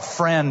 I'm a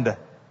friend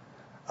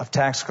of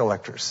tax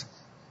collectors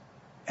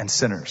and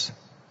sinners.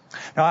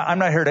 Now, I'm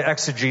not here to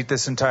exegete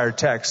this entire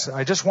text.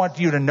 I just want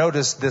you to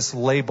notice this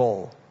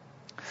label.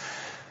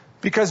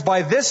 Because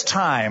by this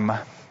time,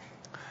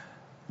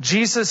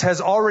 Jesus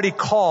has already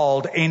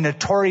called a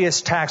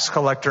notorious tax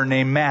collector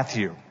named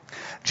Matthew.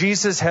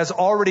 Jesus has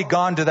already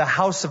gone to the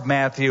house of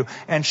Matthew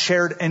and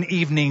shared an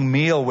evening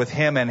meal with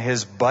him and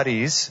his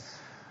buddies.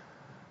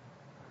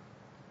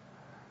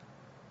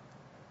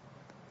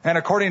 And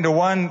according to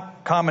one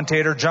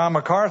commentator, John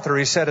MacArthur,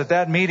 he said at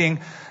that meeting,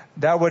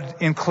 that would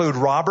include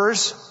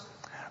robbers,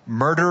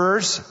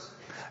 murderers,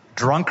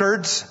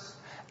 drunkards,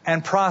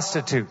 and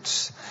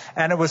prostitutes.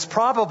 And it was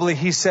probably,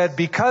 he said,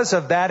 because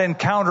of that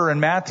encounter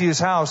in Matthew's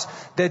house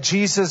that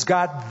Jesus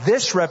got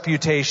this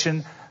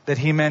reputation that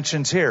he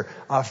mentions here,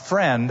 a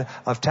friend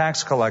of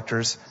tax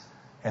collectors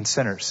and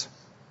sinners.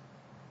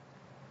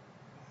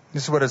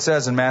 This is what it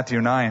says in Matthew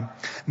 9.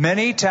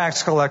 Many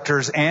tax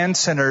collectors and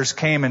sinners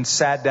came and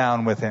sat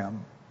down with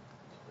him.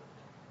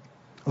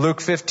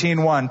 Luke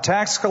 15:1.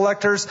 Tax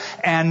collectors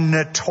and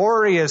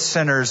notorious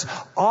sinners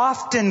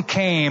often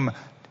came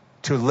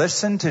to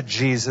listen to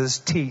Jesus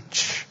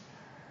teach.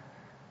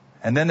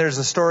 And then there's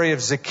the story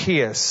of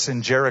Zacchaeus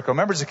in Jericho.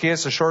 Remember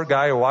Zacchaeus, a short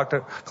guy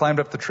who climbed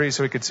up the tree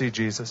so he could see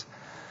Jesus?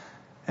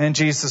 And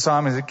Jesus saw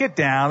him and said, get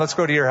down, let's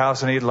go to your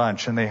house and eat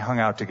lunch. And they hung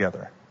out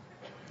together.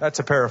 That's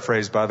a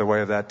paraphrase, by the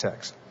way, of that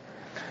text.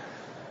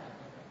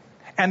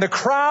 And the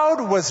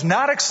crowd was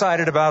not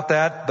excited about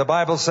that. The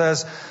Bible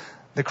says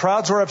the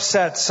crowds were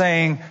upset,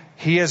 saying,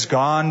 he has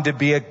gone to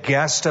be a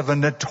guest of a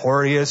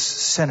notorious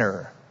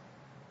sinner.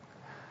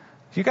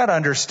 You got to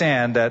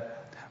understand that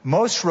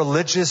most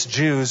religious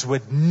Jews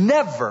would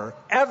never,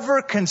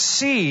 ever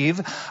conceive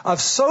of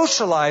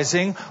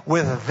socializing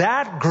with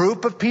that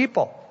group of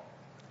people.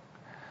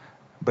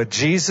 But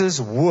Jesus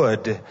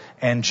would,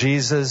 and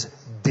Jesus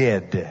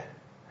did.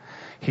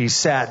 He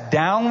sat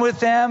down with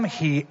them,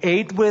 he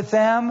ate with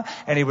them,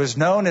 and he was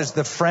known as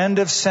the friend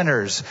of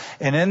sinners.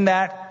 And in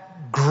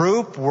that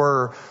group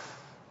were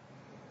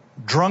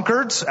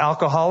drunkards,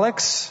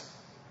 alcoholics.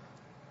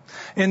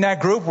 In that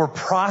group were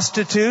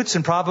prostitutes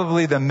and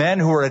probably the men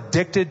who were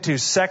addicted to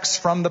sex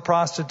from the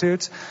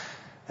prostitutes.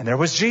 And there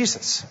was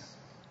Jesus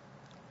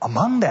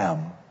among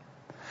them.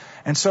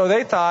 And so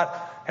they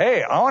thought,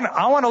 hey, I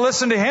want to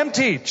listen to him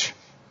teach.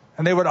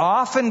 And they would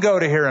often go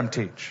to hear him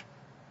teach.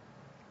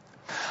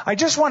 I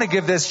just want to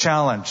give this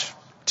challenge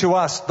to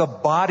us, the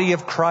body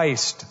of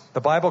Christ.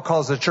 The Bible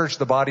calls the church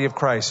the body of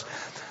Christ.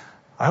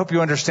 I hope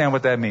you understand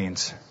what that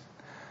means.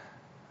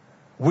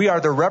 We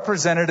are the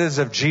representatives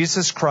of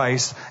Jesus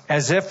Christ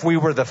as if we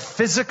were the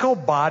physical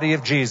body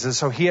of Jesus.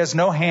 So he has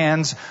no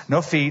hands,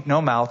 no feet,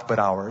 no mouth, but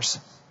ours.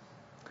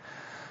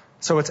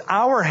 So it's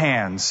our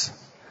hands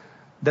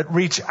that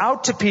reach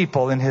out to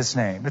people in his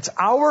name. It's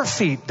our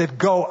feet that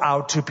go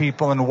out to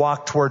people and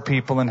walk toward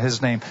people in his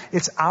name.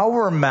 It's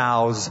our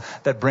mouths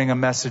that bring a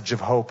message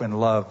of hope and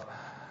love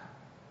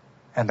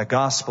and the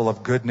gospel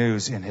of good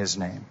news in his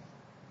name.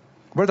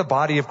 We're the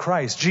body of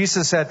Christ.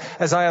 Jesus said,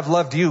 as I have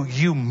loved you,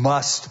 you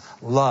must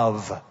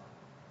love.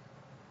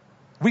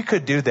 We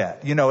could do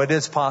that. You know, it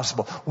is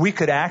possible. We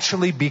could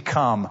actually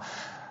become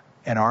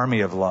an army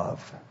of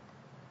love.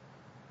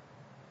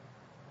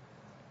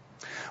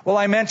 Well,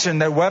 I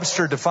mentioned that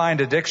Webster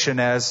defined addiction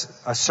as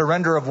a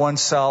surrender of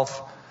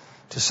oneself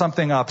to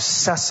something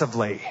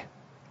obsessively,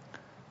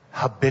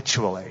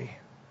 habitually.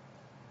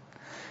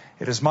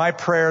 It is my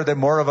prayer that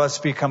more of us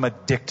become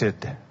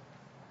addicted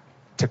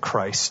to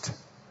Christ.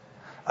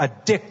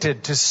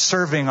 Addicted to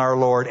serving our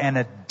Lord and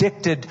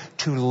addicted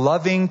to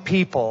loving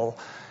people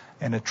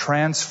in a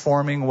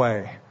transforming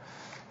way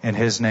in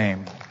his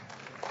name.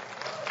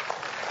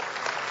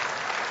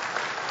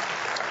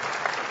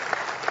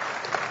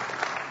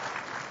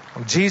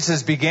 Well,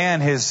 Jesus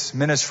began his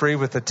ministry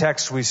with the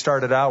text we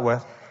started out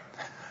with.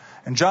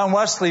 And John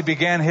Wesley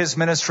began his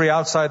ministry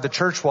outside the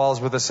church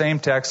walls with the same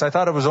text. I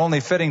thought it was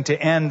only fitting to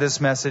end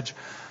this message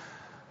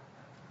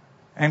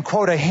and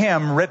quote a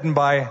hymn written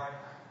by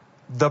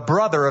the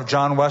brother of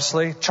John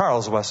Wesley,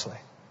 Charles Wesley,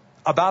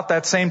 about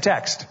that same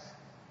text.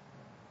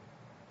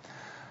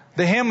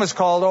 The hymn was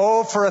called,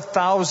 Oh, for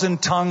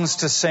 1,000 Tongues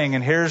to Sing.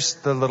 And here's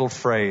the little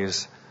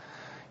phrase.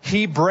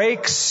 He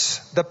breaks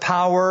the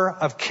power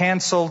of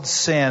canceled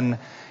sin.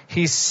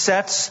 He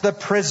sets the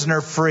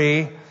prisoner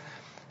free.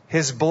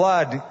 His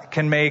blood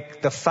can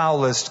make the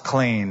foulest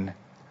clean.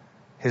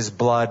 His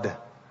blood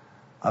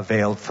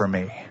availed for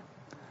me.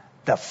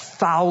 The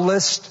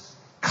foulest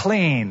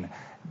clean.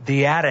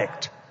 The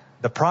addict,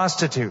 the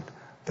prostitute,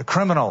 the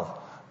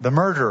criminal, the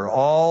murderer,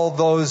 all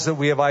those that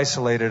we have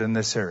isolated in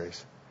this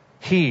series.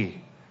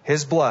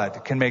 His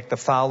blood can make the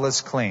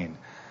foulest clean.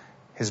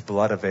 His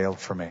blood availed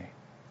for me.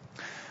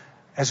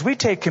 As we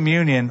take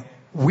communion,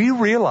 we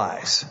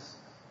realize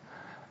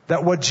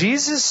that what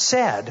Jesus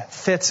said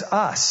fits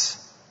us.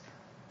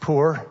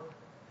 Poor,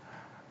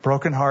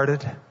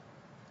 brokenhearted,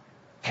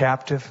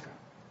 captive,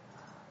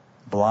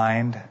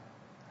 blind.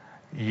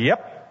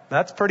 Yep,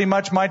 that's pretty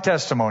much my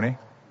testimony.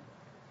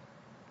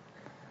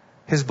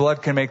 His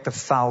blood can make the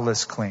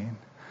foulest clean.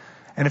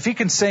 And if he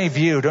can save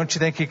you, don't you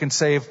think he can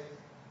save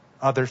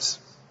others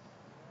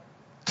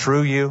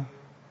through you?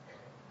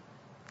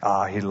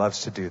 He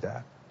loves to do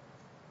that.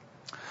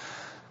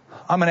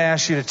 I'm going to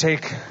ask you to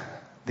take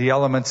the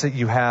elements that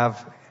you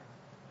have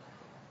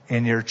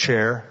in your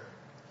chair.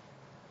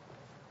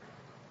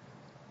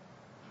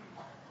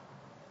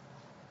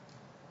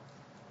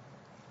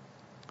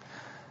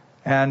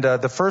 And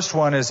the first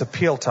one is a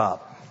peel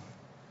top.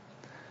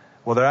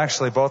 Well, they're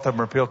actually, both of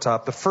them are peel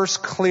top. The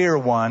first clear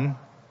one,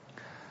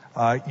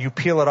 you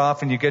peel it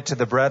off and you get to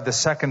the bread. The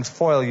second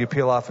foil, you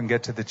peel off and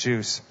get to the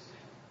juice.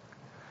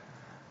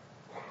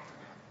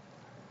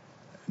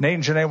 Nate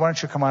and Janae, why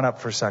don't you come on up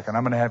for a second?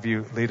 I'm going to have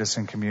you lead us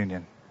in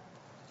communion.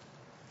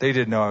 They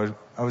didn't know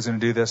I was going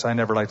to do this. I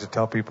never like to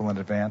tell people in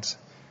advance.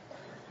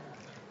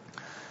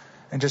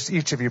 And just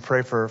each of you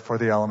pray for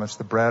the elements,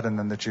 the bread and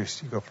then the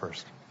juice. You go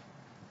first.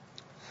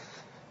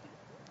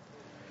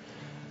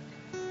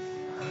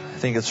 I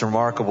think it's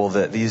remarkable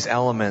that these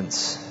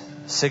elements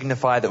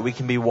signify that we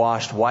can be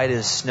washed white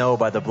as snow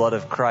by the blood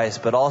of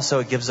Christ, but also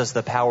it gives us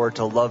the power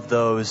to love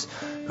those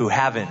who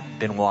haven't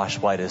been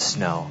washed white as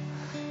snow.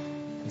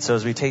 And so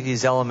as we take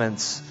these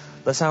elements,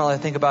 let's not only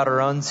think about our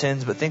own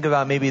sins, but think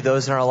about maybe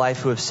those in our life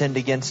who have sinned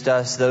against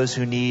us, those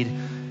who need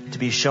to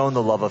be shown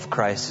the love of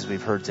Christ, as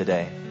we've heard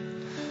today.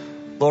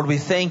 Lord, we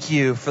thank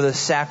you for the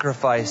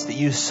sacrifice that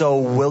you so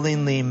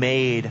willingly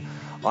made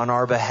on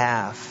our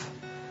behalf.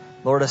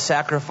 Lord, a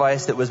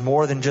sacrifice that was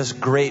more than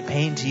just great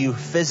pain to you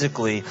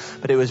physically,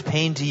 but it was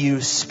pain to you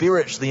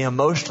spiritually,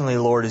 emotionally,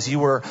 Lord, as you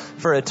were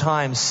for a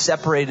time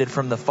separated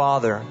from the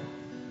Father.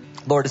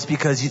 Lord, it's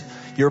because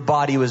your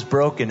body was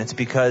broken. It's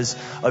because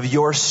of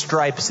your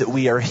stripes that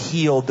we are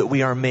healed, that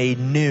we are made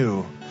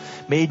new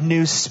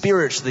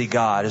spiritually,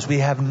 God, as we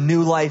have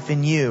new life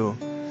in you.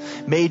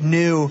 Made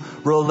new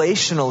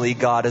relationally,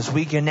 God, as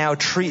we can now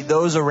treat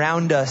those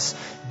around us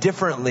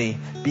differently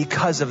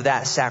because of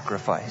that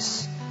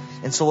sacrifice.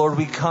 And so, Lord,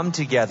 we come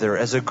together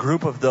as a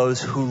group of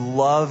those who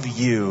love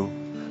you,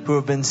 who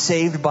have been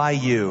saved by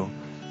you,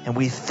 and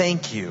we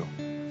thank you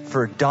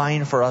for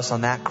dying for us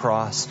on that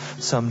cross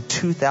some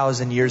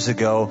 2,000 years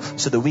ago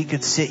so that we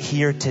could sit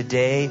here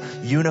today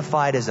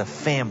unified as a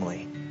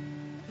family.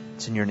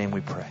 It's in your name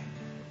we pray.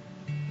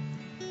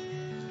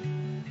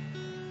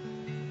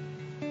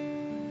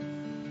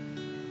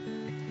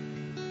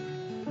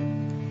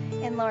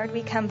 And Lord,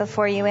 we come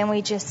before you and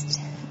we just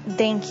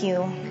thank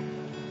you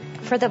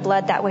for the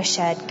blood that was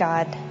shed,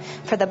 God,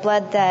 for the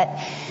blood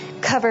that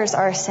covers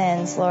our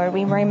sins, Lord.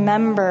 We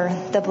remember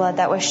the blood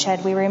that was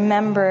shed. We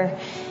remember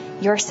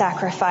your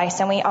sacrifice,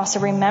 and we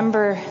also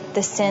remember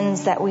the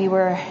sins that we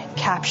were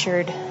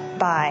captured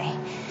by,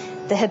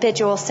 the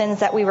habitual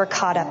sins that we were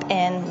caught up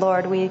in.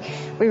 Lord, we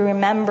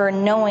remember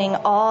knowing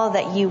all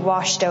that you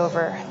washed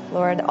over,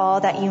 Lord,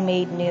 all that you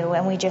made new.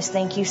 And we just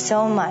thank you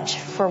so much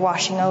for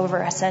washing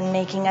over us and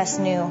making us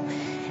new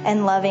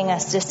and loving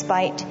us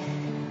despite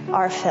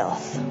our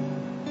filth.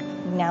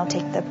 Now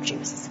take the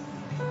juice.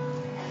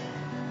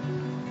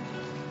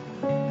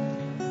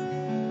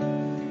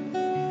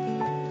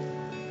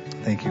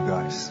 Thank you,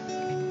 guys.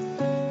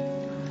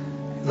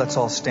 Let's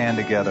all stand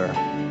together.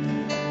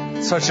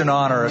 Such an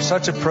honor,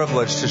 such a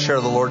privilege to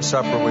share the Lord's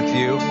Supper with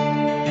you.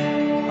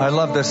 I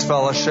love this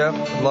fellowship.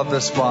 I love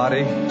this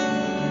body.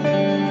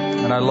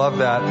 And I love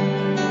that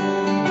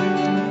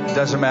it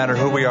doesn't matter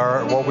who we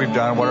are, what we've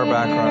done, what our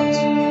backgrounds.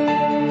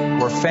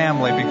 We're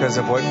family because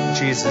of what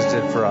Jesus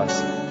did for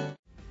us.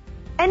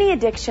 Any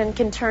addiction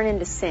can turn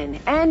into sin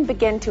and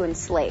begin to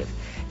enslave.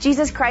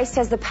 Jesus Christ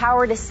has the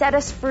power to set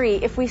us free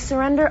if we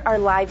surrender our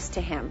lives to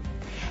Him.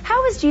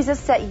 How has Jesus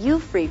set you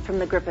free from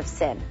the grip of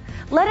sin?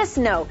 Let us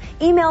know.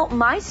 Email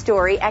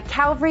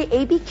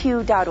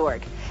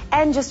mystory@calvaryabq.org.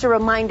 And just a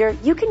reminder,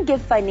 you can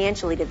give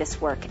financially to this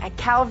work at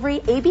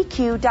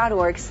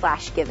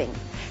calvaryabq.org/giving.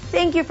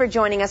 Thank you for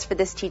joining us for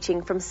this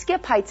teaching from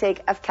Skip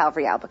Heitzig of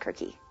Calvary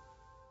Albuquerque.